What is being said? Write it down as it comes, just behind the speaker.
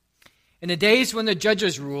In the days when the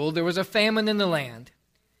judges ruled, there was a famine in the land.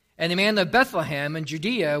 And a man of Bethlehem in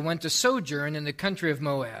Judea went to sojourn in the country of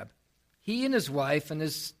Moab, he and his wife and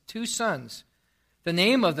his 2 sons. The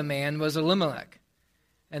name of the man was Elimelech,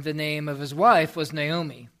 and the name of his wife was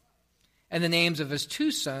Naomi. And the names of his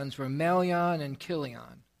 2 sons were Malion and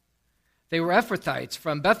Kilion. They were Ephrathites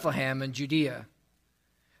from Bethlehem in Judea.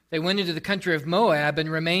 They went into the country of Moab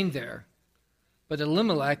and remained there. But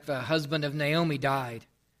Elimelech, the husband of Naomi, died,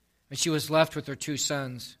 and she was left with her 2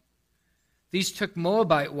 sons. These took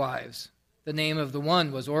Moabite wives. The name of the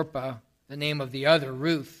one was Orpah, the name of the other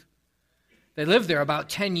Ruth. They lived there about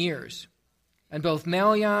 10 years, and both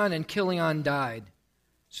Malion and Kilion died,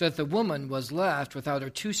 so that the woman was left without her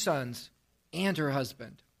 2 sons and her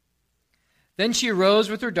husband. Then she arose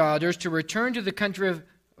with her daughters to return from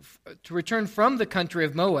the country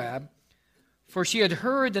of Moab, for she had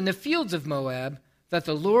heard in the fields of Moab that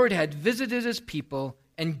the Lord had visited his people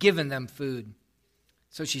and given them food.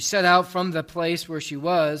 So she set out from the place where she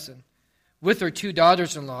was with her 2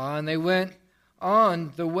 daughters-in-law, and they went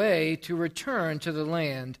on the way to return to the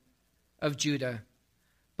land of Judah.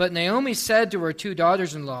 But Naomi said to her 2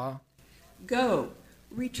 daughters-in-law, "Go,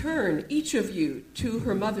 return, each of you, to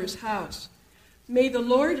her mother's house. May the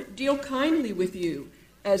Lord deal kindly with you,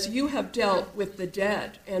 as you have dealt with the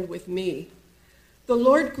dead and with me. The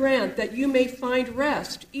Lord grant that you may find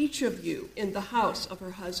rest, each of you, in the house of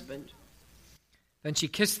her husband." Then she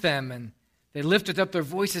kissed them, and they lifted up their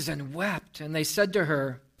voices and wept. And they said to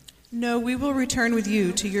her, "No, we will return with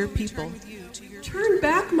you to your people." "Turn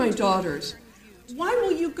back, my daughters. Why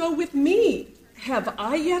will you go with me? Have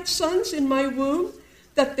I yet sons in my womb,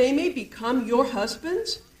 that they may become your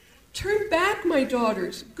husbands? Turn back, my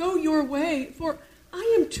daughters. Go your way, for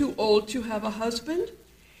I am too old to have a husband.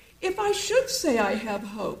 If I should say I have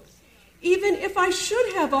hope, even if I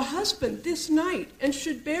should have a husband this night and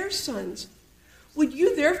should bear sons, would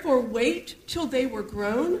you therefore wait till they were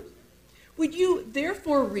grown? Would you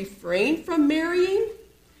therefore refrain from marrying?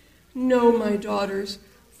 No, my daughters,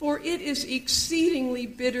 for it is exceedingly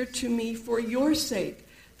bitter to me for your sake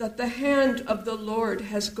that the hand of the Lord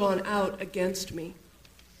has gone out against me."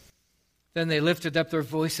 Then they lifted up their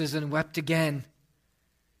voices and wept again.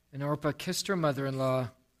 And Orpah kissed her mother-in-law,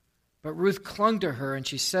 but Ruth clung to her, and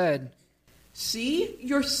she said, "See,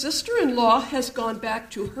 your sister-in-law has gone back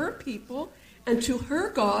to her people and to her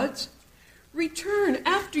gods. Return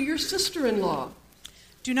after your sister-in-law."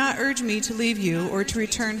 Do not urge me to leave you or to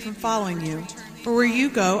return from following you. For where you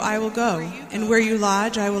go, I will go, and where you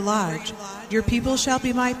lodge, I will lodge. Your people shall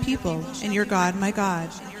be my people, and your God my God.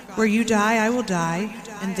 Where you die, I will die,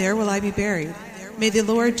 and there will I be buried. May the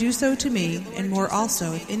Lord do so to me, and more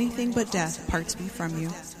also, if anything but death parts me from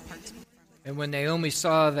you. And when Naomi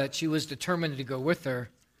saw that she was determined to go with her,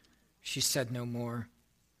 she said no more.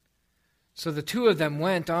 So the 2 of them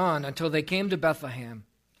went on until they came to Bethlehem.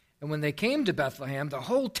 And when they came to Bethlehem, the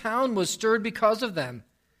whole town was stirred because of them.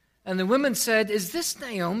 And the women said, "Is this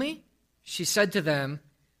Naomi?" She said to them,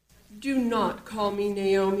 "Do not call me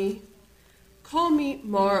Naomi. Call me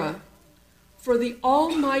Mara, for the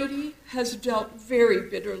Almighty has dealt very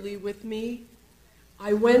bitterly with me.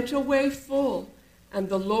 I went away full, and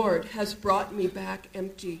the Lord has brought me back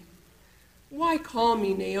empty. Why call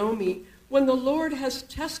me Naomi when the Lord has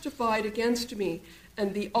testified against me,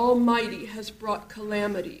 and the Almighty has brought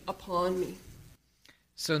calamity upon me?"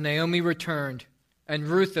 So Naomi returned, and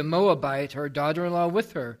Ruth the Moabite, her daughter-in-law,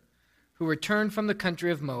 with her, who returned from the country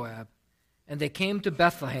of Moab, and they came to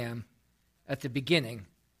Bethlehem at the beginning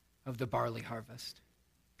of the barley harvest.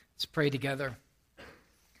 Let's pray together.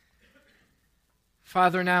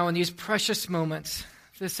 Father, now in these precious moments,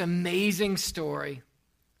 this amazing story,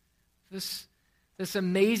 this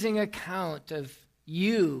amazing account of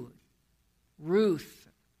you, Ruth,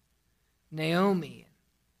 Naomi,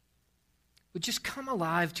 would just come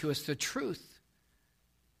alive to us. The truth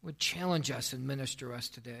would challenge us and minister us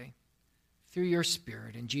today through your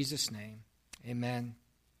Spirit. In Jesus' name, amen.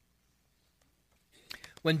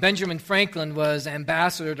 When Benjamin Franklin was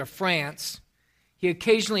ambassador to France, he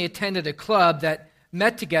occasionally attended a club that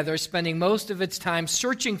met together, spending most of its time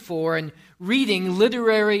searching for and reading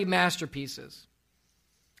literary masterpieces.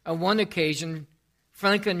 On one occasion,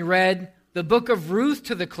 Franklin read the Book of Ruth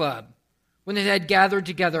to the club when it had gathered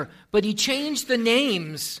together, but he changed the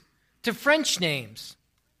names to French names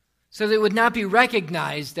so that it would not be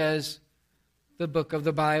recognized as the book of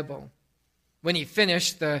the Bible. When he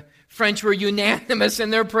finished, the French were unanimous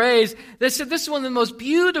in their praise. They said this is one of the most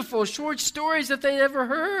beautiful short stories that they'd ever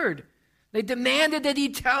heard. They demanded that he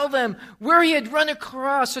tell them where he had run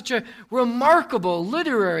across such a remarkable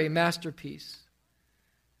literary masterpiece.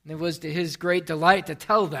 And it was to his great delight to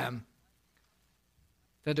tell them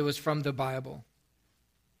that it was from the Bible.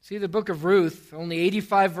 See, the book of Ruth, only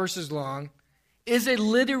 85 verses long, is a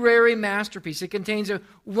literary masterpiece. It contains a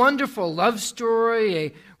wonderful love story,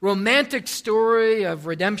 a romantic story of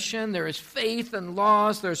redemption. There is faith and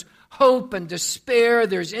loss. There's hope and despair.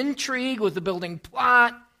 There's intrigue with the building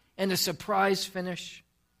plot and a surprise finish.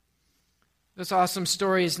 This awesome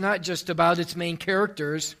story is not just about its main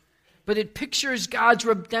characters, but it pictures God's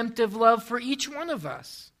redemptive love for each one of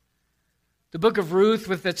us. The book of Ruth,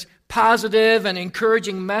 with its positive and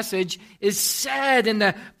encouraging message, is set in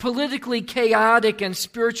the politically chaotic and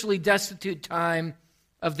spiritually destitute time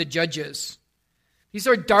of the Judges. These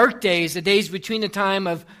are dark days, the days between the time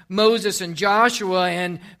of Moses and Joshua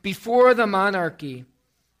and before the monarchy.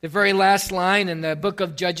 The very last line in the book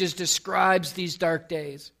of Judges describes these dark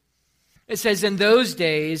days. It says, "In those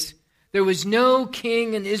days, there was no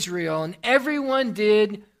king in Israel, and everyone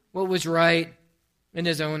did what was right in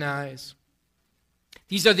his own eyes."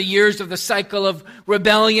 These are the years of the cycle of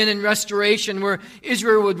rebellion and restoration, where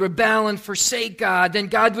Israel would rebel and forsake God. Then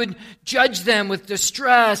God would judge them with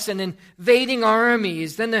distress and invading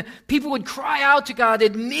armies. Then the people would cry out to God,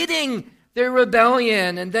 admitting their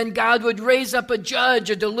rebellion. And then God would raise up a judge,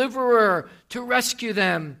 a deliverer, to rescue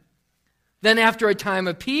them. Then after a time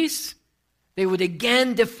of peace, they would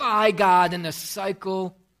again defy God, and the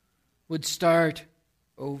cycle would start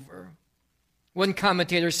over. One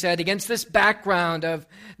commentator said, against this background of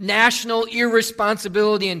national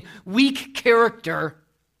irresponsibility and weak character,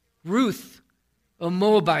 Ruth, a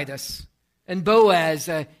Moabitess, and Boaz,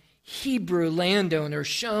 a Hebrew landowner,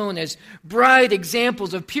 shone as bright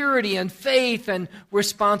examples of purity and faith and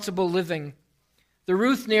responsible living. The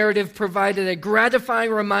Ruth narrative provided a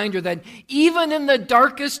gratifying reminder that even in the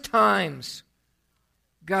darkest times,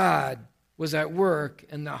 God was at work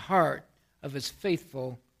in the heart of his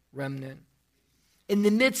faithful remnant. In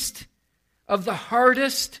the midst of the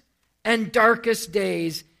hardest and darkest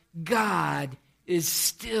days, God is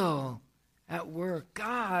still at work.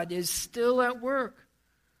 God is still at work.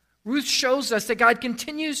 Ruth shows us that God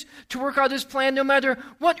continues to work out his plan no matter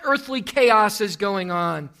what earthly chaos is going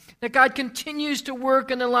on. That God continues to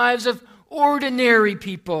work in the lives of ordinary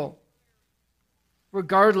people,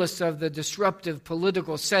 regardless of the disruptive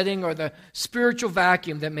political setting or the spiritual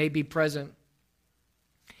vacuum that may be present.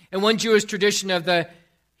 In one Jewish tradition of the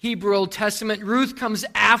Hebrew Old Testament, Ruth comes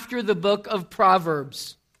after the book of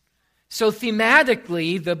Proverbs. So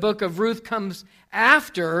thematically, the book of Ruth comes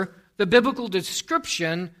after the biblical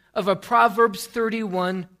description of a Proverbs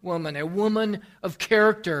 31 woman, a woman of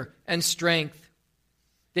character and strength.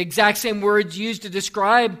 The exact same words used to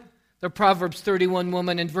describe the Proverbs 31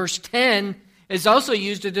 woman in verse 10 is also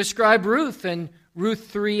used to describe Ruth in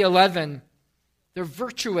Ruth 3:11. They're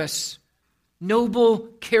virtuous, noble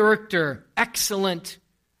character, excellent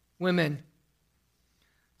women.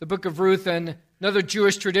 The book of Ruth, in another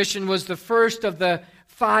Jewish tradition, was the first of the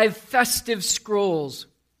 5 festive scrolls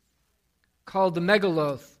called the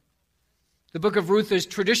Megilloth. The book of Ruth is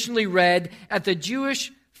traditionally read at the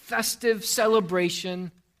Jewish festive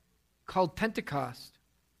celebration called Pentecost,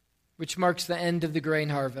 which marks the end of the grain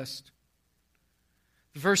harvest.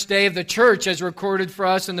 The first day of the church, as recorded for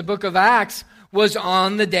us in the book of Acts, was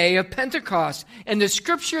on the day of Pentecost. And the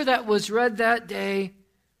scripture that was read that day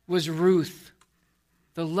was Ruth,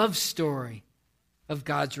 the love story of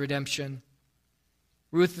God's redemption.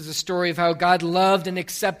 Ruth is a story of how God loved and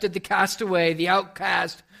accepted the castaway, the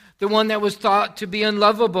outcast, the one that was thought to be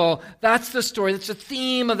unlovable. That's the story. That's the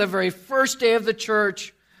theme of the very first day of the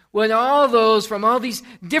church, when all those from all these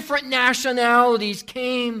different nationalities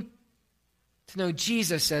came to know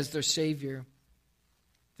Jesus as their Savior.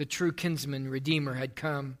 The true kinsman redeemer had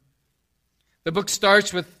come. The book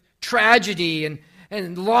starts with tragedy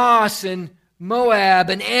and loss in Moab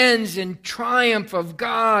and ends in triumph of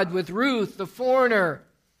God with Ruth, the foreigner,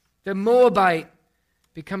 the Moabite,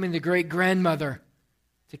 becoming the great-grandmother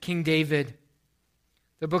to King David.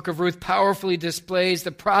 The book of Ruth powerfully displays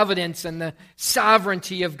the providence and the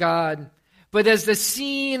sovereignty of God. But as the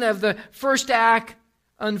scene of the first act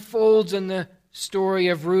unfolds in the story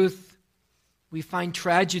of Ruth, we find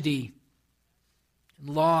tragedy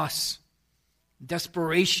and loss,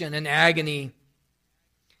 desperation and agony.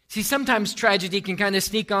 See, sometimes tragedy can kind of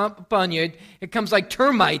sneak up on you. It comes like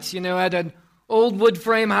termites, at an old wood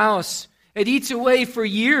frame house. It eats away for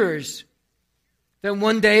years. Then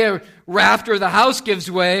one day a rafter of the house gives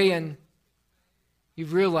way and you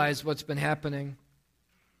realize what's been happening.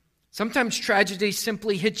 Sometimes tragedy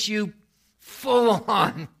simply hits you full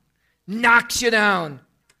on, knocks you down.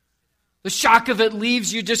 The shock of it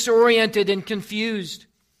leaves you disoriented and confused.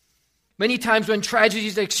 Many times when tragedy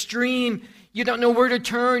is extreme, You don't know where to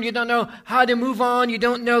turn. You don't know how to move on. You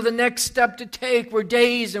don't know the next step to take. We're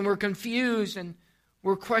dazed and we're confused and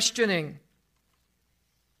we're questioning.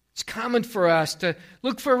 It's common for us to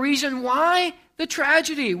look for a reason why the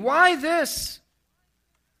tragedy, why this?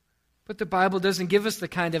 But the Bible doesn't give us the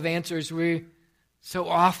kind of answers we so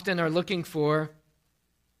often are looking for.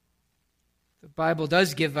 The Bible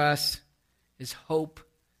does give us is hope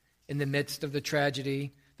in the midst of the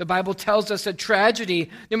tragedy. The Bible tells us that tragedy,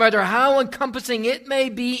 no matter how encompassing it may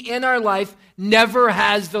be in our life, never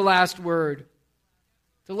has the last word.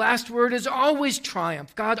 The last word is always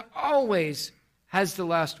triumph. God always has the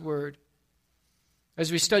last word.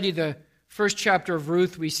 As we study the first chapter of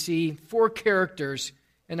Ruth, we see 4 characters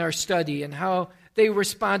in our study and how they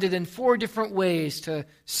responded in 4 different ways to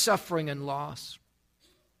suffering and loss.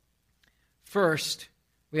 First,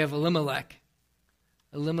 we have Elimelech.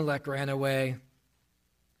 Elimelech ran away.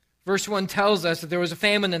 Verse 1 tells us that there was a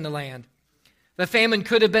famine in the land. The famine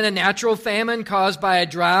could have been a natural famine caused by a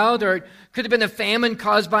drought, or it could have been a famine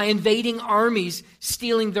caused by invading armies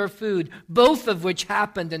stealing their food, both of which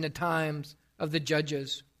happened in the times of the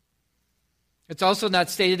judges. It's also not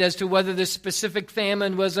stated as to whether this specific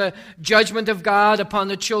famine was a judgment of God upon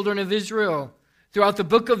the children of Israel. Throughout the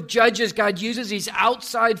book of Judges, God uses these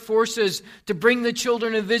outside forces to bring the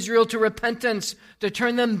children of Israel to repentance, to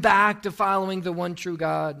turn them back to following the one true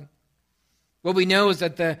God. What we know is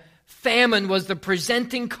that the famine was the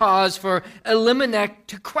presenting cause for Elimelech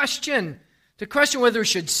to question whether he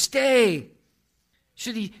should stay.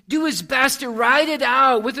 Should he do his best to ride it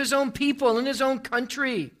out with his own people in his own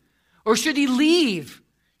country? Or should he leave?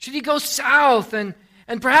 Should he go south and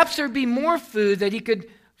perhaps there'd be more food that he could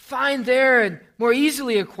find there and more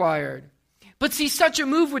easily acquired? But see, such a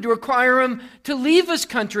move would require him to leave his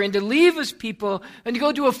country and to leave his people and to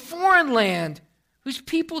go to a foreign land whose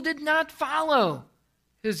people did not follow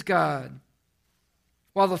his God.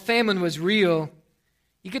 While the famine was real,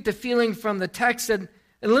 you get the feeling from the text that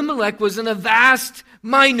Elimelech was in a vast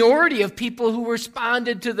minority of people who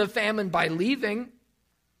responded to the famine by leaving.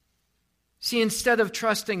 See, instead of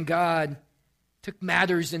trusting God, took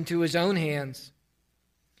matters into his own hands.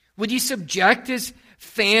 Would he subject his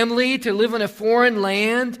family to live in a foreign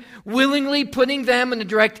land, willingly putting them in a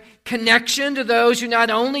direct connection to those who not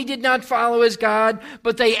only did not follow his God,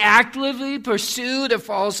 but they actively pursued a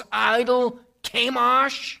false idol,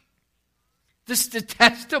 Chemosh? This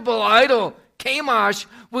detestable idol, Chemosh,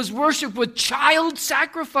 was worshipped with child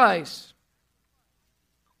sacrifice.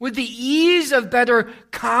 Would the ease of better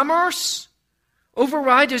commerce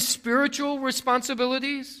override his spiritual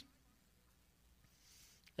responsibilities?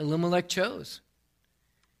 Elimelech chose.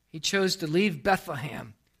 He chose to leave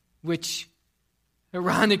Bethlehem, which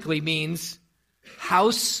ironically means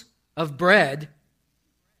house of bread,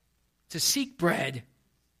 to seek bread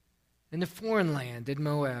in a foreign land in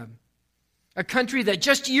Moab. A country that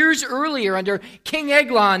just years earlier under King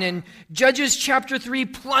Eglon in Judges chapter 3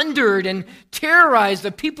 plundered and terrorized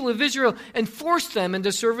the people of Israel and forced them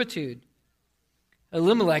into servitude.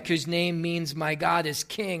 Elimelech, whose name means my God is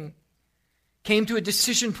king, came to a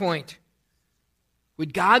decision point.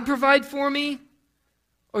 Would God provide for me?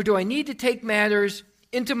 Or do I need to take matters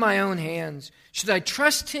into my own hands? Should I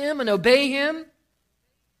trust him and obey him?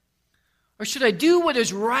 Or should I do what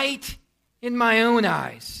is right in my own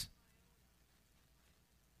eyes?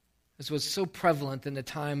 This was so prevalent in the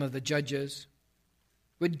time of the judges.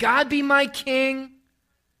 Would God be my king?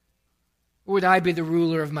 Or would I be the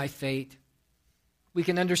ruler of my fate? We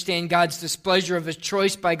can understand God's displeasure of his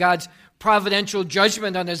choice by God's providential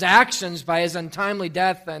judgment on his actions by his untimely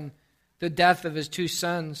death and the death of his 2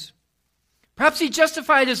 sons. Perhaps he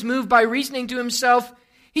justified his move by reasoning to himself,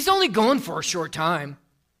 he's only going for a short time.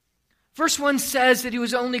 Verse 1 says that he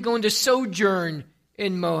was only going to sojourn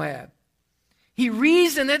in Moab. He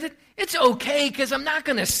reasoned that it's okay because I'm not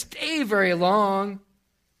going to stay very long.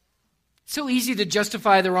 It's so easy to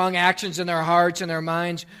justify the wrong actions in our hearts and our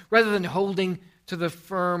minds rather than holding to the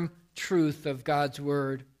firm truth of God's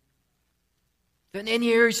word. Then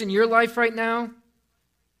any areas in your life right now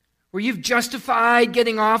where you've justified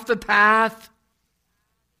getting off the path,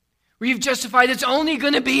 where you've justified it's only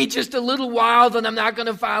going to be just a little while, then I'm not going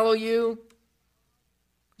to follow you?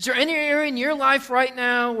 Is there any area in your life right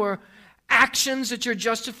now where actions that you're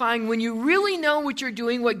justifying when you really know what you're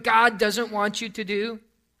doing, what God doesn't want you to do?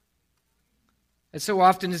 And so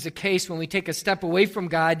often is the case when we take a step away from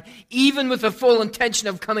God, even with the full intention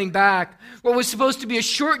of coming back, what was supposed to be a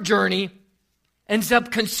short journey ends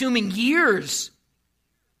up consuming years.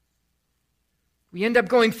 We end up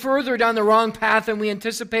going further down the wrong path than we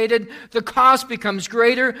anticipated. The cost becomes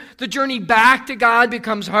greater. The journey back to God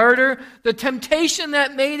becomes harder. The temptation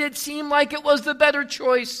that made it seem like it was the better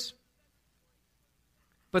choice.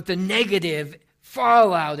 But the negative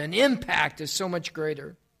fallout and impact is so much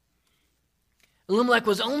greater. Elimelech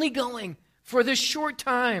was only going for this short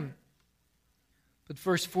time. But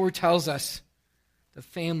verse 4 tells us the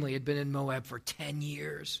family had been in Moab for 10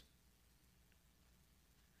 years.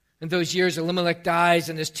 In those years, Elimelech dies,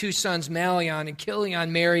 and his two sons, Malion and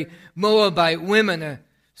Chilion, marry Moabite women, a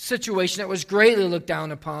situation that was greatly looked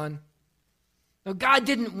down upon. Now, God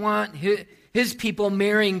didn't want his people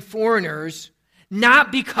marrying foreigners,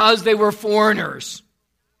 not because they were foreigners,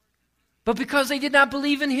 but because they did not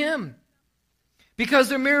believe in him. Because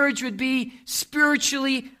their marriage would be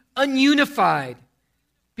spiritually ununified.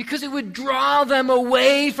 Because it would draw them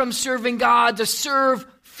away from serving God to serve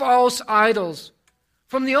false idols.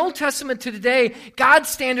 From the Old Testament to today, God's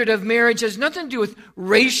standard of marriage has nothing to do with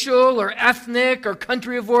racial or ethnic or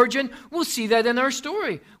country of origin. We'll see that in our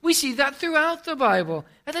story. We see that throughout the Bible.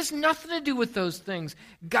 It has nothing to do with those things.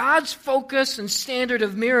 God's focus and standard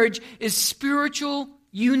of marriage is spiritual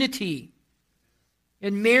unity.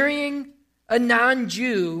 And marrying a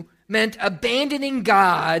non-Jew meant abandoning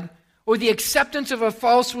God or the acceptance of a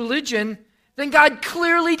false religion, then God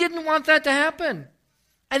clearly didn't want that to happen.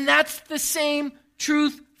 And that's the same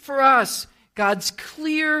truth for us. God's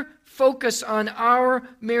clear focus on our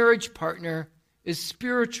marriage partner is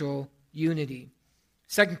spiritual unity.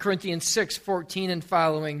 2 Corinthians 6:14 and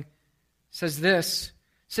following says this.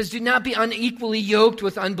 It says, "Do not be unequally yoked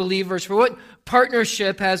with unbelievers, for what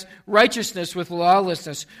partnership has righteousness with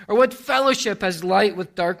lawlessness? Or what fellowship has light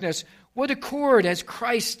with darkness? What accord has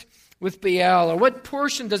Christ with Baal? Or what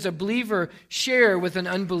portion does a believer share with an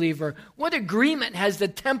unbeliever? What agreement has the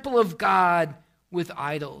temple of God with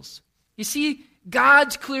idols?" You see,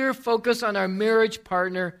 God's clear focus on our marriage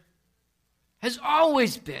partner has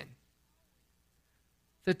always been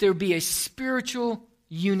that there be a spiritual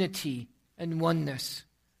unity and oneness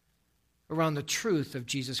around the truth of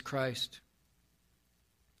Jesus Christ.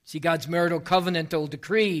 See, God's marital covenantal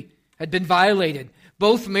decree had been violated.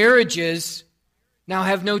 Both marriages now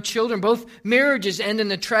have no children. Both marriages end in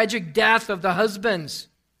the tragic death of the husbands.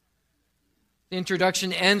 The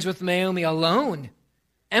introduction ends with Naomi alone,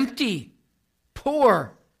 empty,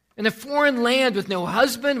 poor, in a foreign land with no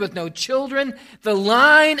husband, with no children. The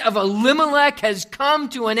line of Elimelech has come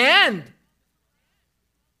to an end.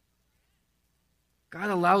 God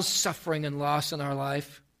allows suffering and loss in our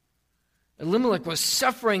life. Elimelech was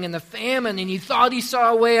suffering in the famine, and he thought he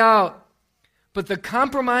saw a way out. But the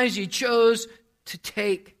compromise he chose to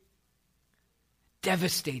take,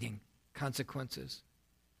 devastating consequences.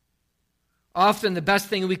 Often the best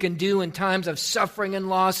thing we can do in times of suffering and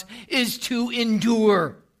loss is to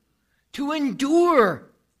endure. To endure.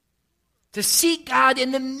 To seek God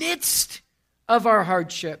in the midst of our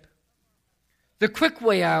hardship. The quick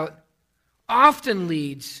way out often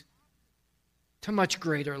leads to much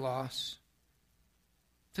greater loss.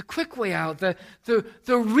 The quick way out, the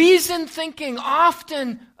reasoned thinking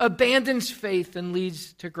often abandons faith and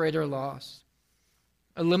leads to greater loss.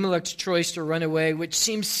 Elimelech's choice to run away, which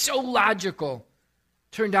seems so logical,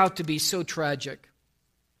 turned out to be so tragic.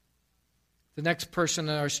 The next person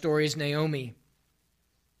in our story is Naomi.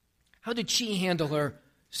 How did she handle her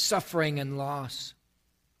suffering and loss?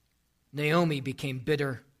 Naomi became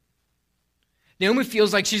bitter. Naomi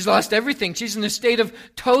feels like she's lost everything. She's in a state of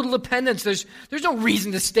total dependence. There's no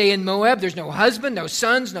reason to stay in Moab. There's no husband, no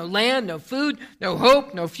sons, no land, no food, no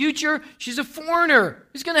hope, no future. She's a foreigner.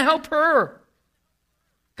 Who's going to help her?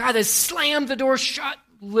 God has slammed the door shut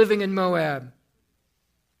living in Moab.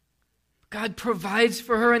 God provides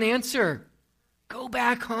for her an answer. Go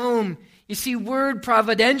back home. You see, word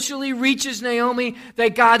providentially reaches Naomi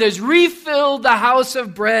that God has refilled the house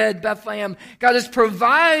of bread, Bethlehem. God has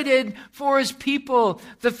provided for his people.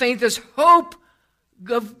 The faintest hope,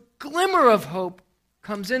 glimmer of hope,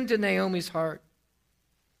 comes into Naomi's heart.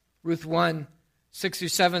 Ruth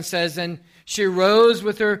 1:6-7 says, "And she rose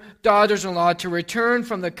with her daughters-in-law to return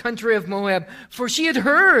from the country of Moab, for she had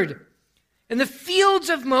heard in the fields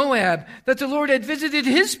of Moab that the Lord had visited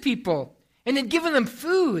his people and had given them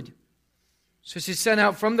food. So she set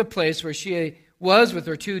out from the place where she was with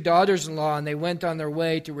her two daughters-in-law, and they went on their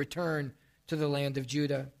way to return to the land of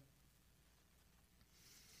Judah."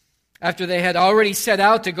 After they had already set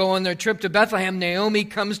out to go on their trip to Bethlehem, Naomi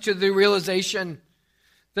comes to the realization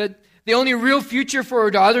that the only real future for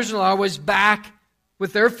her daughters-in-law was back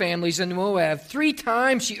with their families in Moab. 3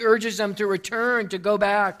 times she urges them to return, to go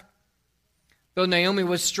back. Though Naomi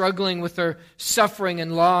was struggling with her suffering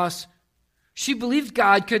and loss, She believed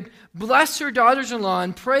God could bless her daughters-in-law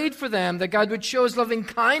and prayed for them that God would show his loving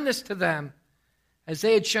kindness to them, as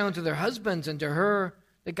they had shown to their husbands and to her,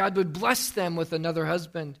 that God would bless them with another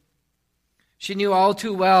husband. She knew all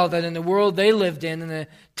too well that in the world they lived in the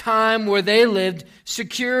time where they lived,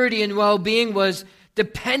 security and well-being was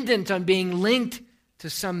dependent on being linked to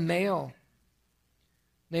some male.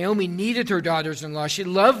 Naomi needed her daughters-in-law. She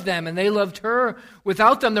loved them and they loved her.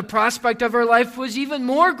 Without them, the prospect of her life was even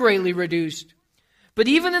more greatly reduced. But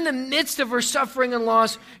even in the midst of her suffering and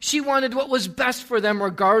loss, she wanted what was best for them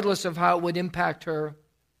regardless of how it would impact her.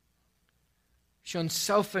 She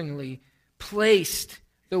unselfingly placed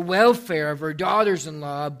the welfare of her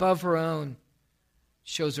daughters-in-law above her own.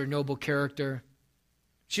 Shows her noble character.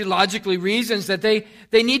 She logically reasons that they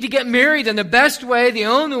need to get married, and the best way, the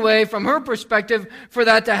only way from her perspective for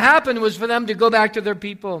that to happen was for them to go back to their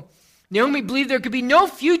people. Naomi believed there could be no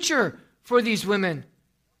future for these women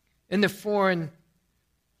in the foreign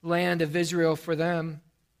land of Israel for them.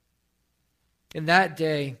 In that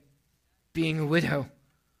day, being a widow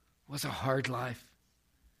was a hard life.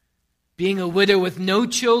 Being a widow with no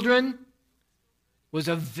children was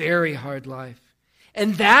a very hard life.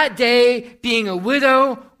 And that day, being a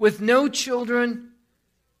widow with no children,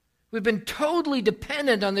 we've been totally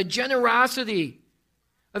dependent on the generosity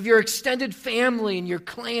of your extended family and your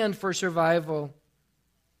clan for survival.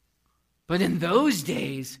 But in those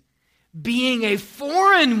days, being a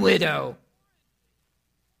foreign widow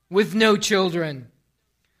with no children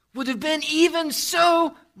would have been even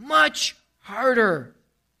so much harder.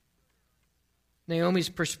 Naomi's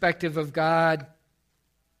perspective of God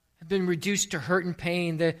had been reduced to hurt and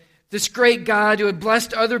pain. This great God who had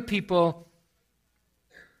blessed other people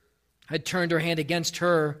had turned her hand against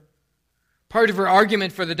her. Part of her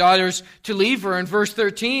argument for the daughters to leave her in verse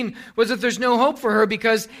 13 was that there's no hope for her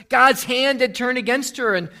because God's hand had turned against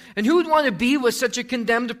her. And who would want to be with such a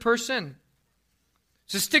condemned person?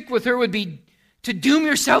 To stick with her would be to doom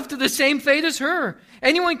yourself to the same fate as her.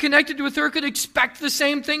 Anyone connected with her could expect the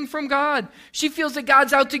same thing from God. She feels that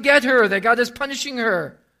God's out to get her, that God is punishing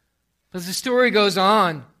her. As the story goes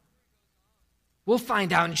on, we'll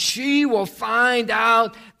find out, and she will find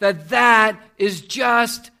out that is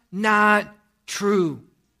just not true.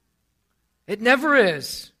 It never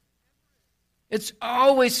is. It's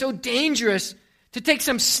always so dangerous to take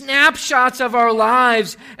some snapshots of our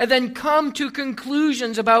lives and then come to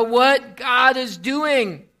conclusions about what God is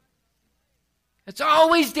doing. It's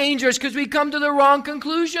always dangerous because we come to the wrong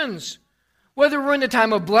conclusions. Whether we're in a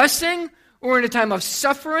time of blessing or in a time of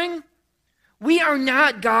suffering, we are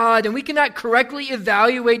not God, and we cannot correctly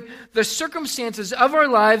evaluate the circumstances of our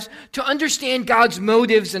lives to understand God's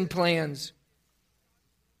motives and plans.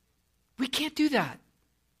 We can't do that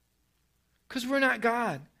because we're not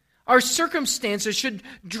God. Our circumstances should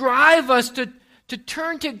drive us to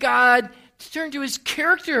turn to God, to turn to his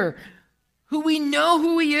character, who we know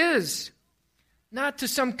who he is, not to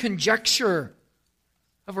some conjecture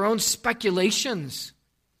of our own speculations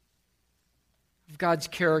of God's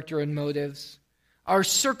character and motives. Our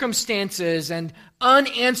circumstances and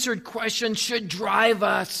unanswered questions should drive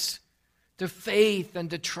us to faith and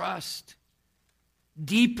to trust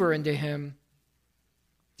deeper into him.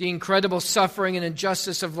 The incredible suffering and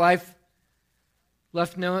injustice of life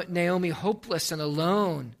left Naomi hopeless and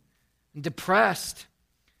alone and depressed.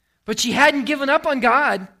 But she hadn't given up on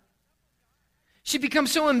God. She'd become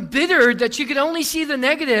so embittered that she could only see the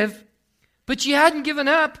negative, but she hadn't given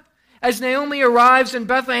up. As Naomi arrives in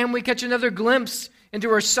Bethlehem, we catch another glimpse into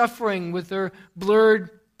her suffering with her blurred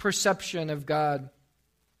perception of God.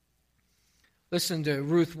 Listen to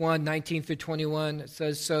Ruth 1, 19 through 21. It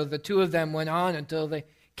says, "So the two of them went on until they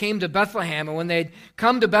came to Bethlehem. And when they'd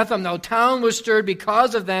come to Bethlehem, the town was stirred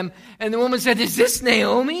because of them. And the woman said, 'Is this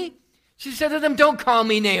Naomi?' She said to them, 'Don't call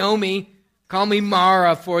me Naomi. Call me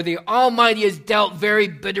Mara, for the Almighty has dealt very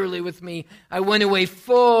bitterly with me. I went away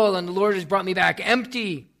full, and the Lord has brought me back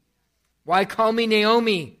empty. Why call me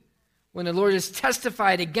Naomi? When the Lord has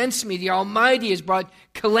testified against me, the Almighty has brought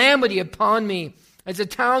calamity upon me. As the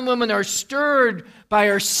town women are stirred by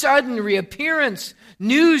her sudden reappearance,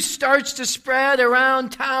 news starts to spread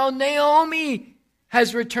around town. Naomi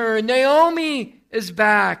has returned. Naomi is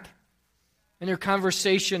back.' In her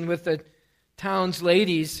conversation with the town's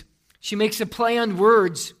ladies, she makes a play on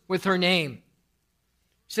words with her name.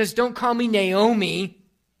 She says, 'Don't call me Naomi,'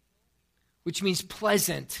 which means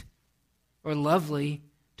pleasant or lovely.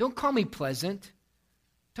 Don't call me pleasant.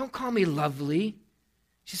 Don't call me lovely.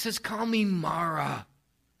 She says, 'Call me Mara,'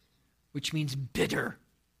 which means bitter.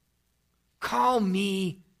 Call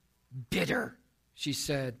me bitter," she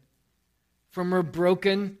said. From her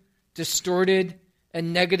broken, distorted,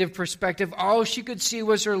 and negative perspective, all she could see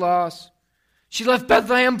was her loss. She left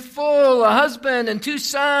Bethlehem full, a husband and 2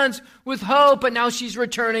 sons, with hope, and now she's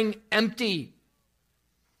returning empty.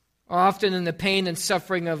 Often in the pain and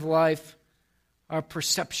suffering of life, our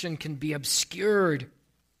perception can be obscured.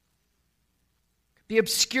 We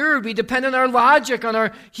depend on our logic, on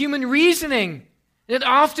our human reasoning. And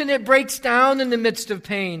often it breaks down in the midst of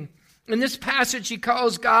pain. In this passage, he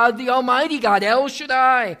calls God the Almighty God, El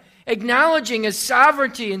Shaddai, acknowledging his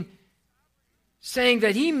sovereignty and saying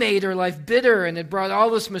that he made her life bitter and had brought all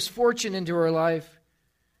this misfortune into her life.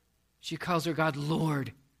 She calls her God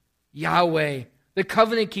Lord, Yahweh, the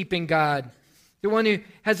covenant-keeping God, the one who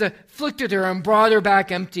has afflicted her and brought her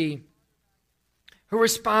back empty. Her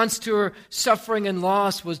response to her suffering and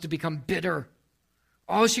loss was to become bitter.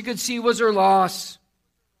 All she could see was her loss.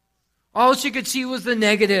 All she could see was the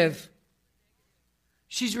negative.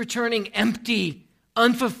 She's returning empty,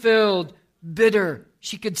 unfulfilled, bitter.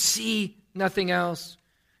 She could see nothing else.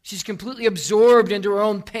 She's completely absorbed into her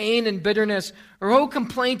own pain and bitterness. Her whole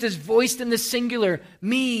complaint is voiced in the singular.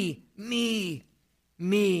 Me, me,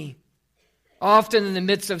 me. Often in the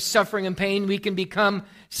midst of suffering and pain, we can become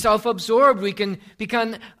self-absorbed. We can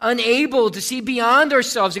become unable to see beyond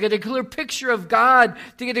ourselves, to get a clear picture of God,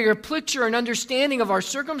 to get a clear picture and understanding of our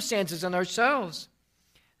circumstances and ourselves.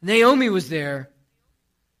 Naomi was there.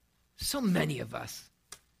 So many of us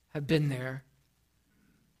have been there.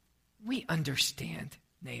 We understand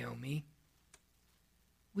Naomi.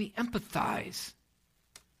 We empathize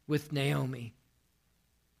with Naomi.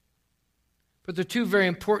 But there are 2 very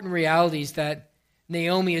important realities that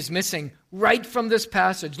Naomi is missing right from this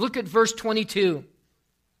passage. Look at verse 22.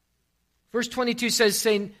 Verse 22 says,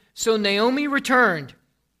 So Naomi returned,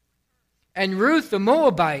 and Ruth the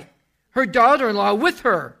Moabite, her daughter-in-law, with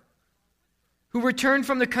her, who returned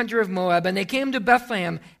from the country of Moab, and they came to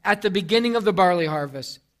Bethlehem at the beginning of the barley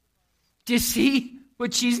harvest. Do you see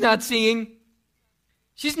what she's not seeing?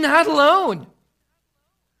 She's not alone.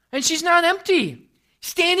 And she's not empty.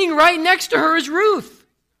 Standing right next to her is Ruth.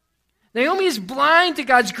 Naomi is blind to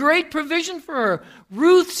God's great provision for her.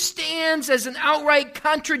 Ruth stands as an outright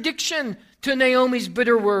contradiction to Naomi's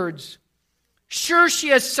bitter words. Sure, she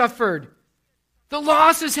has suffered. The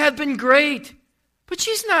losses have been great. But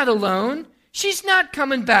she's not alone. She's not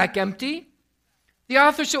coming back empty. The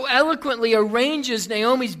author so eloquently arranges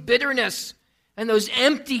Naomi's bitterness and those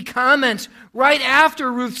empty comments right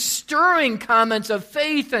after Ruth's stirring comments of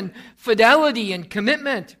faith and fidelity and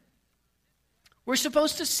commitment. We're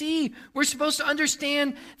supposed to see, we're supposed to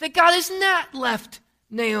understand that God has not left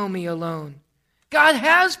Naomi alone. God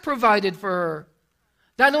has provided for her.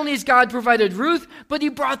 Not only has God provided Ruth, but he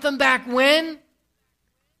brought them back when?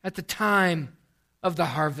 At the time of the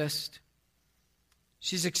harvest.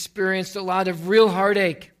 She's experienced a lot of real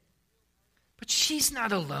heartache. But she's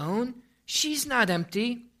not alone. She's not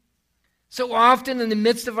empty. So often in the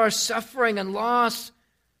midst of our suffering and loss,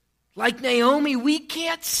 like Naomi, we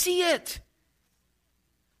can't see it.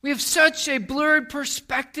 We have such a blurred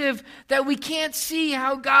perspective that we can't see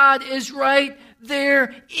how God is right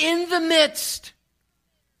there in the midst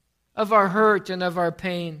of our hurt and of our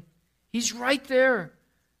pain. He's right there.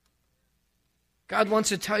 God wants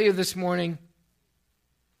to tell you this morning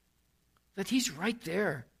that he's right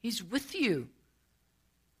there. He's with you.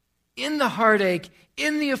 In the heartache,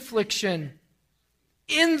 in the affliction,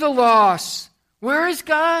 in the loss. Where is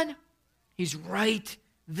God? He's right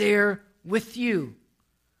there with you,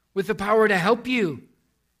 with the power to help you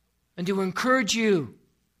and to encourage you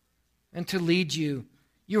and to lead you.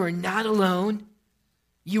 You are not alone.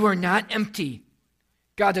 You are not empty.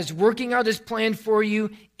 God is working out his plan for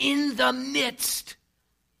you in the midst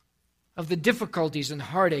of the difficulties and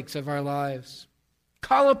heartaches of our lives.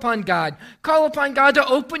 Call upon God. Call upon God to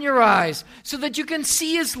open your eyes so that you can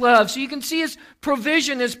see his love, so you can see his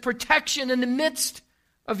provision, his protection in the midst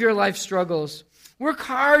of your life struggles. Work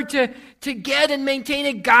hard to get and maintain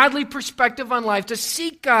a godly perspective on life, to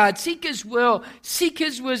seek God, seek his will, seek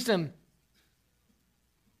his wisdom.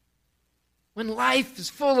 When life is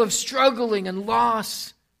full of struggling and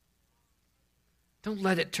loss, don't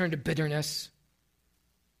let it turn to bitterness.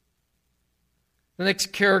 The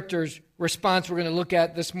next character's response we're going to look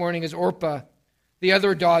at this morning is Orpah, the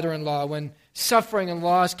other daughter-in-law. When suffering and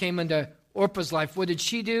loss came into Orpah's life, what did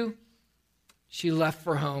she do? She left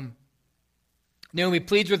for home. Naomi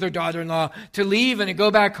pleads with her daughter-in-law to leave and to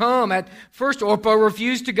go back home. At first, Orpah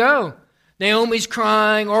refused to go. Naomi's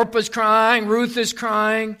crying, Orpah's crying, Ruth is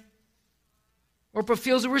crying. Orpah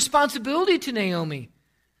feels a responsibility to Naomi.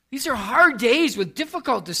 These are hard days with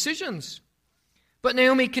difficult decisions. But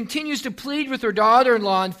Naomi continues to plead with her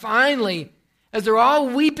daughter-in-law, and finally, as they're all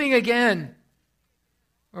weeping again,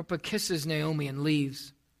 Orpah kisses Naomi and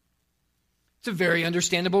leaves. It's a very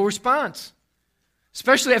understandable response,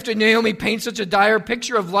 especially after Naomi paints such a dire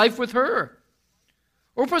picture of life with her.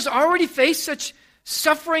 Orpah's already faced such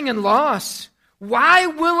suffering and loss. Why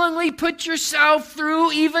willingly put yourself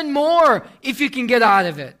through even more if you can get out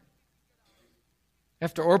of it?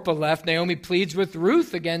 After Orpah left, Naomi pleads with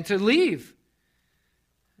Ruth again to leave.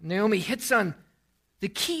 Naomi hits on the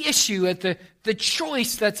key issue at the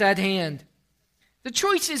choice that's at hand. The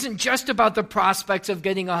choice isn't just about the prospects of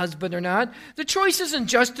getting a husband or not. The choice isn't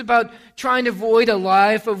just about trying to avoid a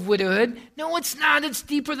life of widowhood. No, it's not. It's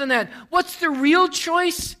deeper than that. What's the real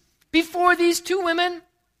choice before these two women?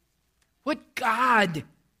 What God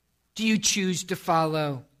do you choose to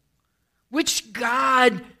follow? Which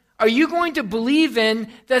God are you going to believe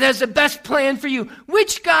in that has the best plan for you?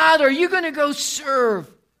 Which God are you going to go serve?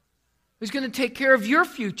 Who's going to take care of your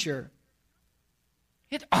future?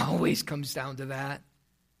 It always comes down to that.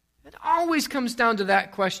 It always comes down to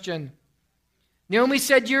that question. Naomi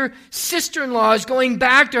said your sister-in-law is going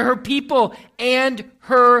back to her people and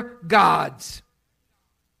her gods.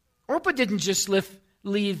 Orpah didn't just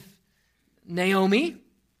leave Naomi.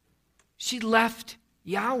 She left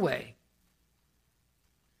Yahweh.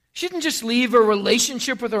 She didn't just leave a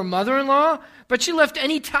relationship with her mother-in-law, but she left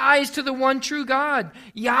any ties to the one true God,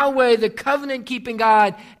 Yahweh, the covenant-keeping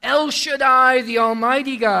God, El Shaddai, the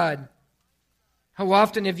Almighty God. How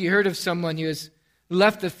often have you heard of someone who has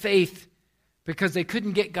left the faith because they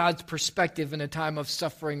couldn't get God's perspective in a time of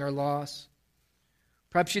suffering or loss?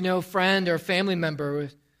 Perhaps you know a friend or a family member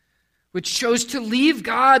which chose to leave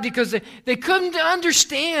God because they couldn't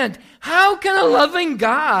understand how can a loving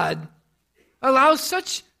God allow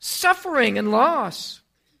such suffering and loss?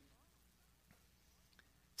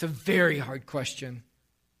 It's a very hard question.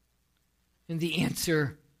 And the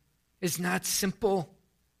answer is not simple.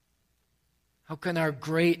 How can our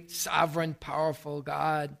great, sovereign, powerful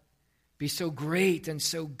God be so great and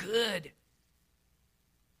so good,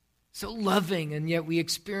 so loving, and yet we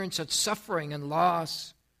experience such suffering and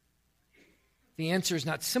loss? The answer is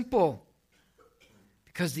not simple,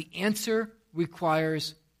 because the answer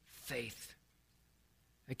requires faith.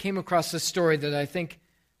 I came across this story that I think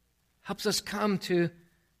helps us come to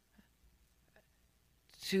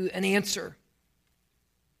an answer.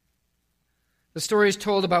 The story is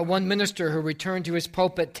told about one minister who returned to his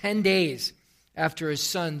pulpit 10 days after his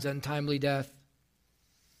son's untimely death.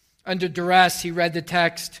 Under duress, he read the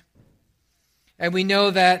text. And we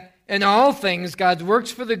know that in all things, God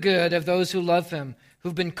works for the good of those who love him,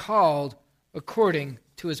 who've been called according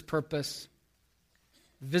to his purpose.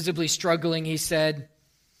 Visibly struggling, he said,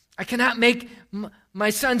 I cannot make my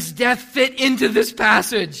son's death fit into this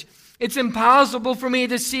passage. It's impossible for me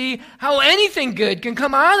to see how anything good can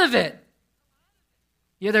come out of it.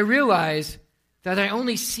 Yet I realize that I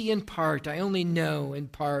only see in part. I only know in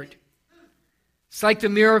part. It's like the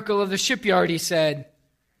miracle of the shipyard, he said.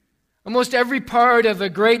 Almost every part of a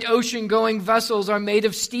great ocean-going vessels are made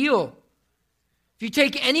of steel. If you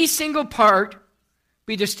take any single part,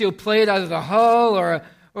 be it a steel plate out of the hull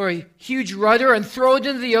or a huge rudder, and throw it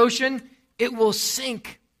into the ocean, it will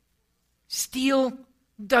sink. Steel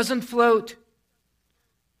doesn't float.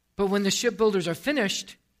 But when the shipbuilders are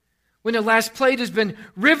finished, when the last plate has been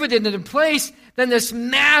riveted into place, then this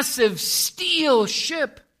massive steel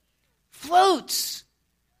ship floats.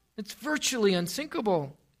 It's virtually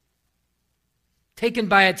unsinkable. Taken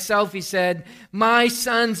by itself, he said, my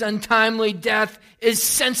son's untimely death is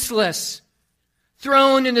senseless.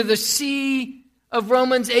 Thrown into the sea of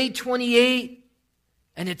Romans 8:28,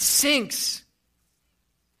 and it sinks.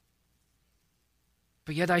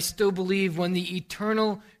 But yet I still believe when the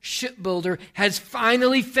eternal shipbuilder has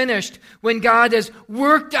finally finished, when God has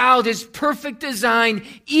worked out his perfect design,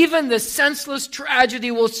 even the senseless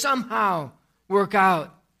tragedy will somehow work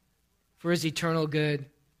out for his eternal good.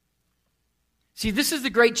 See, this is the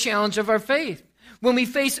great challenge of our faith. When we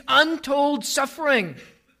face untold suffering,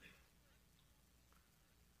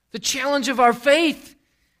 the challenge of our faith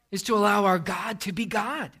is to allow our God to be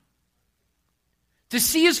God, to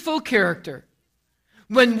see his full character,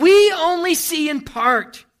 when we only see in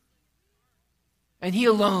part, and he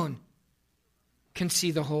alone can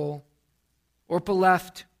see the whole. Orpah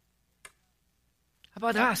left. How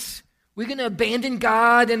about us? We're going to abandon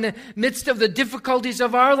God in the midst of the difficulties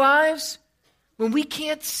of our lives when we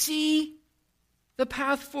can't see the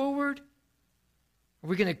path forward? Or are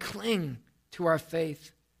we going to cling to our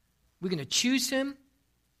faith? We're going to choose him,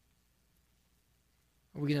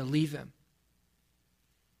 or we're going to leave him.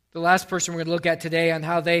 The last person we're going to look at today on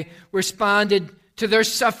how they responded to their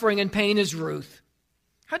suffering and pain is Ruth.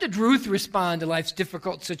 How did Ruth respond to life's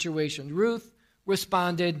difficult situation? Ruth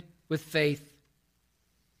responded with faith.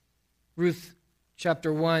 Ruth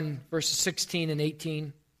chapter 1, verses 16 and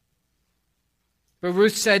 18. But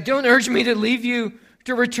Ruth said, "Don't urge me to leave you,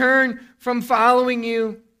 to return from following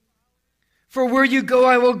you. For where you go,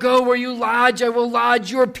 I will go. Where you lodge, I will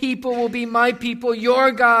lodge. Your people will be my people,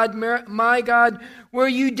 your God, my God. Where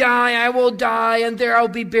you die, I will die, and there I'll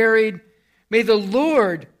be buried. May the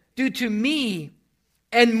Lord do to me,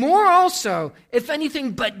 and more also, if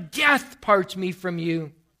anything but death parts me from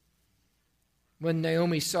you." When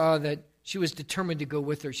Naomi saw that she was determined to go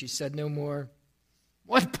with her, she said no more.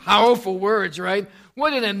 What powerful words, right?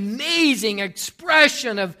 What an amazing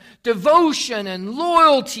expression of devotion and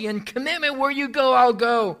loyalty and commitment. Where you go, I'll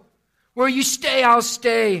go. Where you stay, I'll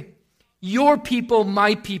stay. Your people,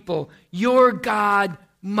 my people. Your God,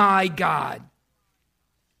 my God.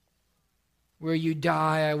 Where you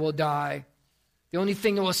die, I will die. The only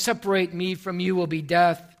thing that will separate me from you will be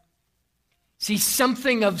death. See,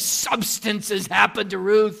 something of substance has happened to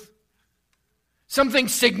Ruth. Something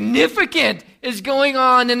significant is going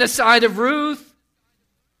on in the side of Ruth.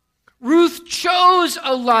 Ruth chose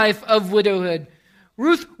a life of widowhood.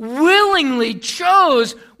 Ruth willingly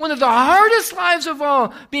chose one of the hardest lives of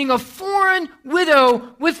all, being a foreign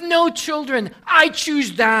widow with no children. I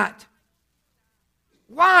choose that.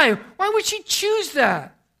 Why? Why would she choose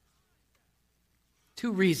that?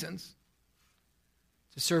 2 reasons.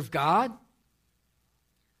 To serve God,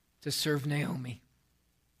 to serve Naomi.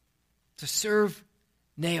 To serve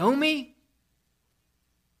Naomi,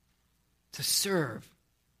 to serve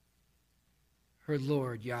her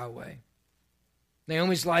Lord Yahweh.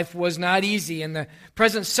 Naomi's life was not easy, and the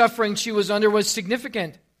present suffering she was under was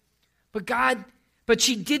significant. But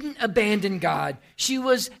she didn't abandon God. She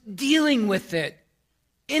was dealing with it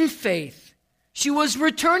in faith. She was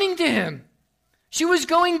returning to Him. She was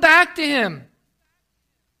going back to Him.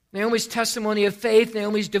 Naomi's testimony of faith,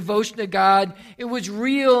 Naomi's devotion to God, it was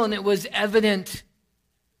real and it was evident.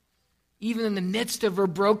 Even in the midst of her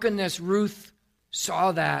brokenness, Ruth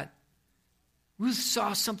saw that. Ruth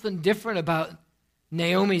saw something different about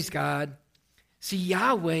Naomi's God. See,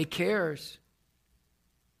 Yahweh cares.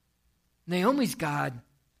 Naomi's God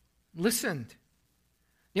listened.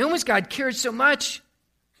 Naomi's God cared so much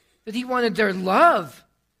that He wanted their love.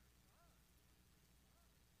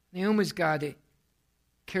 Naomi's God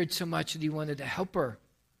cared so much that He wanted to help her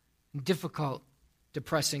in difficult,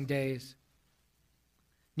 depressing days.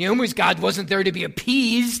 Naomi's God wasn't there to be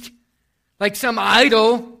appeased like some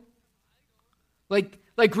idol,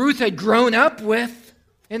 like Ruth had grown up with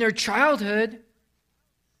in her childhood.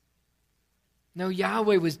 No,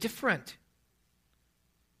 Yahweh was different.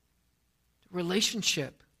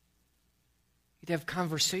 Relationship. You'd have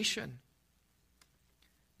conversation.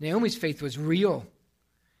 Naomi's faith was real.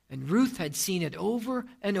 And Ruth had seen it over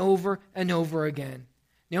and over and over again.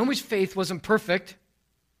 Naomi's faith wasn't perfect.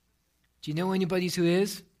 Do you know anybody who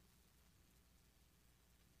is?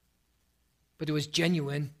 But it was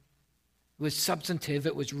genuine. It was substantive.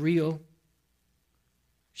 It was real.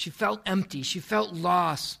 She felt empty. She felt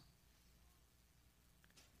lost.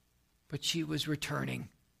 But she was returning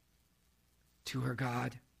to her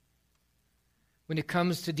God. When it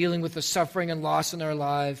comes to dealing with the suffering and loss in our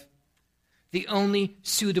life, the only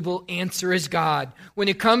suitable answer is God. When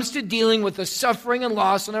it comes to dealing with the suffering and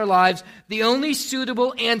loss in our lives, the only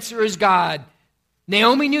suitable answer is God.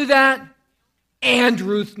 Naomi knew that, and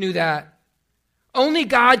Ruth knew that. Only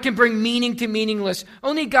God can bring meaning to meaningless.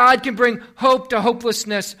 Only God can bring hope to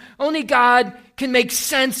hopelessness. Only God can make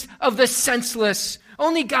sense of the senseless.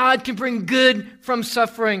 Only God can bring good from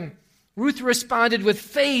suffering. Ruth responded with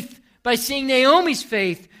faith by seeing Naomi's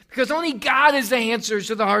faith, because only God is the answer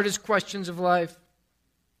to the hardest questions of life.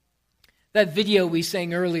 That video we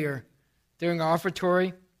sang earlier during our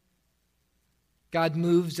offertory, God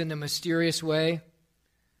Moves in a Mysterious Way,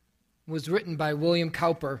 was written by William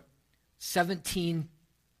Cowper,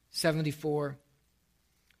 1774.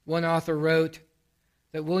 One author wrote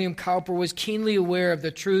that William Cowper was keenly aware of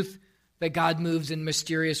the truth that God moves in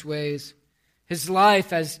mysterious ways. His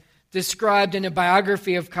life, as described in a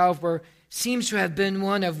biography of Cowper, seems to have been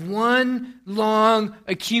one long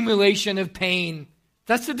accumulation of pain.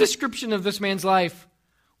 That's the description of this man's life.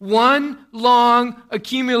 One long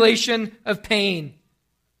accumulation of pain.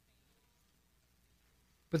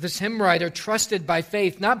 But this hymn writer trusted by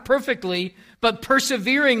faith, not perfectly, but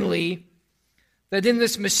perseveringly, that in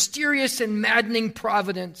this mysterious and maddening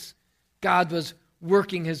providence, God was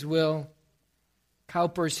working His will.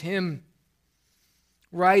 Cowper's hymn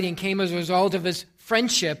writing came as a result of his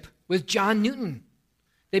friendship with John Newton.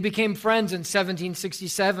 They became friends in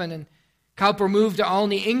 1767, and Cowper moved to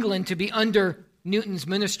Olney, England to be under Newton's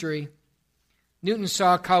ministry. Newton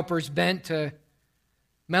saw Cowper's bent to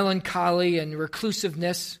melancholy and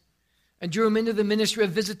reclusiveness and drew him into the ministry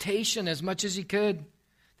of visitation as much as he could.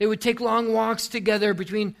 They would take long walks together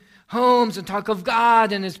between homes and talk of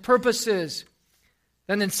God and his purposes.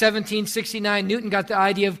 Then in 1769, Newton got the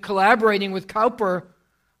idea of collaborating with Cowper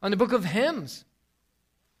on the book of hymns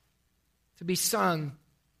to be sung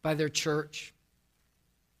by their church.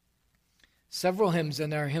 Several hymns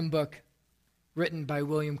in our hymn book written by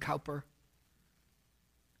William Cowper.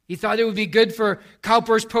 He thought it would be good for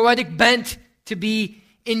Cowper's poetic bent to be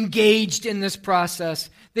engaged in this process.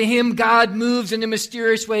 The hymn "God Moves in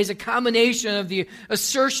Mysterious Ways," a combination of the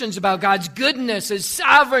assertions about God's goodness, his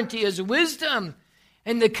sovereignty, his wisdom,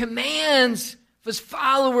 and the commands of his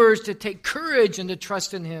followers to take courage and to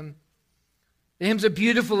trust in him. The hymn's a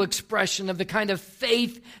beautiful expression of the kind of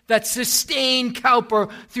faith that sustained Cowper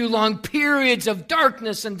through long periods of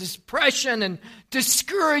darkness and depression and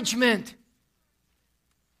discouragement.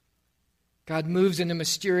 God moves in a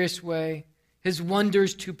mysterious way, his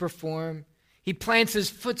wonders to perform. He plants his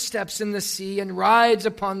footsteps in the sea and rides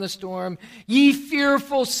upon the storm. Ye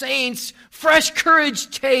fearful saints, fresh courage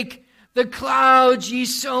take. The clouds ye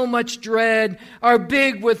so much dread are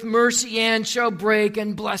big with mercy and shall break,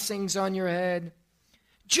 and blessings on your head.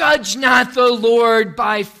 Judge not the Lord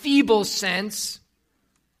by feeble sense,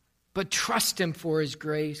 but trust him for his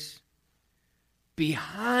grace.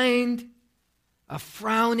 Behind a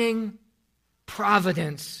frowning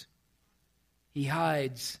providence, he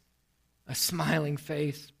hides a smiling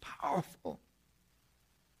face. Powerful.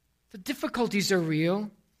 The difficulties are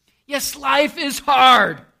real. Yes, life is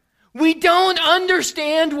hard. We don't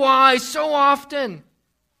understand why so often.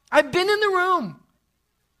 I've been in the room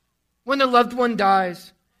when a loved one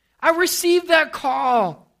dies. I received that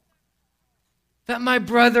call that my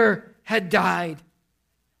brother had died.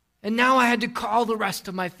 And now I had to call the rest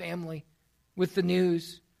of my family with the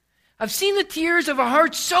news. I've seen the tears of a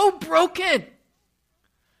heart so broken.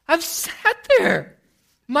 I've sat there,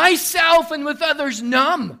 myself and with others,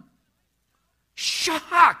 numb.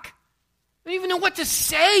 Shock. I don't even know what to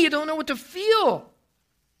say. You don't know what to feel.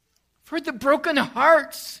 I've heard the broken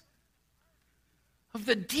hearts of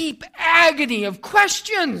the deep agony of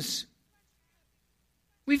questions.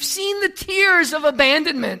 We've seen the tears of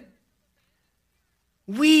abandonment.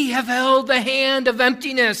 We have held the hand of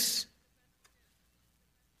emptiness.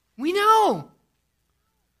 We know.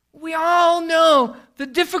 We all know the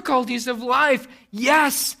difficulties of life.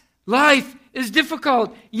 Yes, life is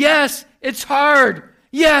difficult. Yes, it's hard.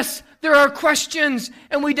 Yes, there are questions,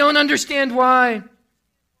 and we don't understand why.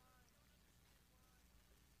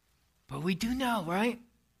 But we do know, right?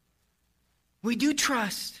 We do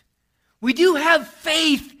trust. We do have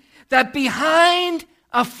faith that behind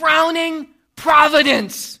a frowning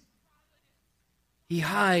providence, he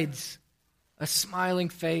hides a smiling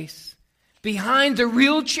face. Behind the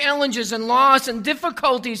real challenges and loss and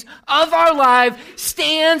difficulties of our life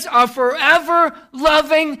stands a forever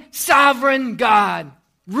loving, sovereign God.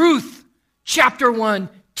 Ruth, chapter 1,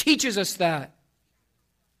 teaches us that.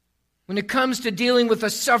 When it comes to dealing with the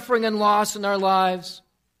suffering and loss in our lives,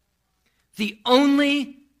 the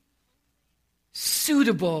only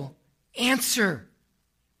suitable answer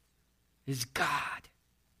is God.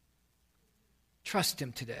 Trust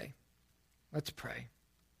him today. Let's pray.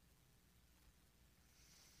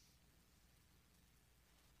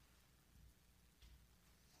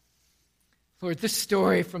 Lord, this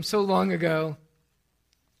story from so long ago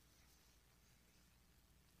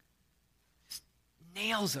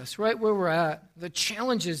nails us right where we're at. The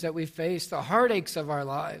challenges that we face, the heartaches of our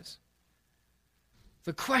lives.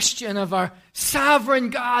 The question of our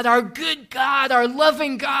sovereign God, our good God, our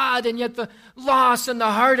loving God, and yet the loss and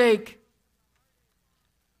the heartache.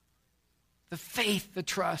 The faith, the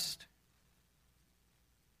trust.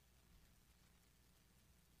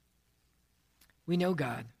 We know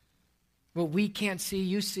God. What we can't see,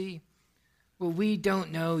 you see. What we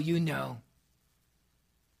don't know, you know.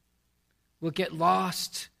 We'll get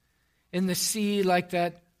lost in the sea like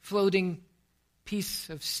that floating piece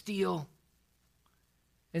of steel.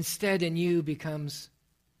 Instead, in you becomes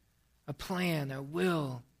a plan, a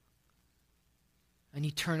will, an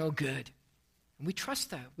eternal good. And we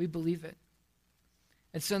trust that. We believe it.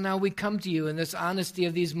 And so now we come to you in this honesty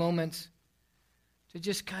of these moments to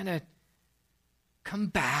just kind of come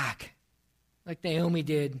back. Like Naomi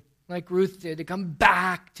did, like Ruth did, to come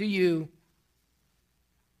back to you.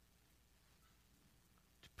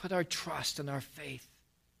 To put our trust and our faith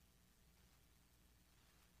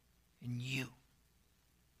in you.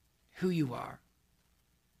 Who you are.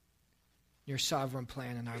 Your sovereign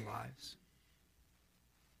plan in our lives.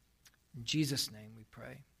 In Jesus' name we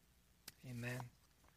pray. Amen.